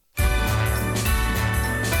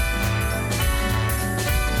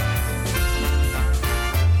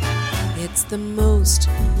the most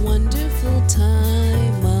wonderful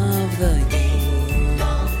time of the year,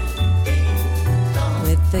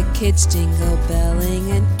 with the kids jingle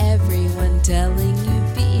belling and everyone telling you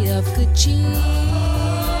be of good cheer.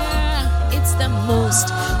 It's the most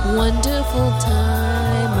wonderful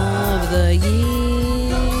time of the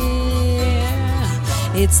year.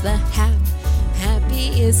 It's the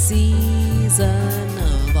happiest season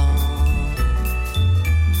of all,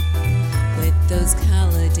 with those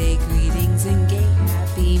holiday greetings and gay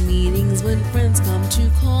happy meetings when friends come to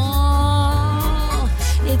call.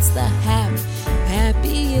 It's the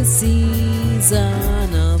happiest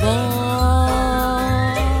season of all.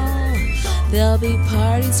 There'll be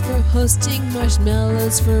parties for hosting,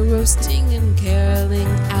 marshmallows for roasting, and caroling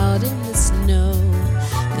out in the snow.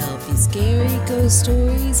 There'll be scary ghost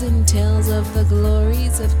stories and tales of the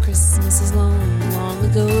glories of Christmases long, long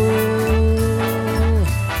ago.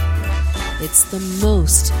 It's the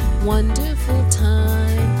most wonderful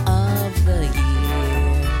time of the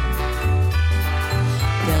year.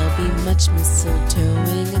 There'll be much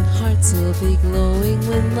mistletoeing and hearts will be glowing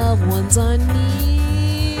when loved ones are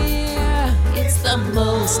near. It's the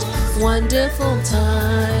most wonderful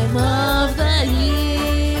time of the year.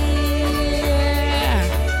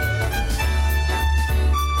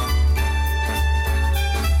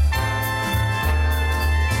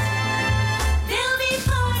 There'll be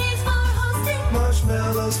parties for hosting,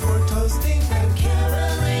 Marshmallows for toasting and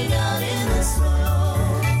caroling out in the snow.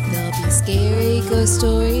 There'll be scary ghost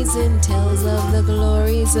stories and tales of the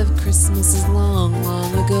glories of Christmases long,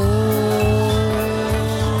 long ago.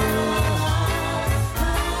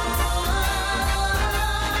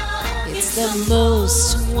 It's the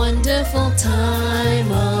most wonderful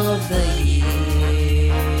time of the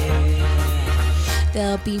year.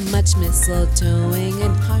 There'll be much mistletoeing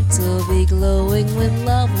and hearts will be glowing when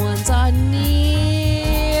loved ones are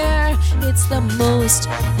near. It's the most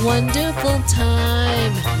wonderful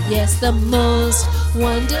time. Yes, the most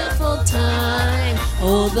wonderful time.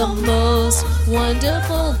 Oh, the most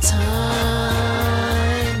wonderful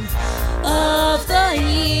time of the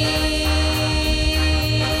year.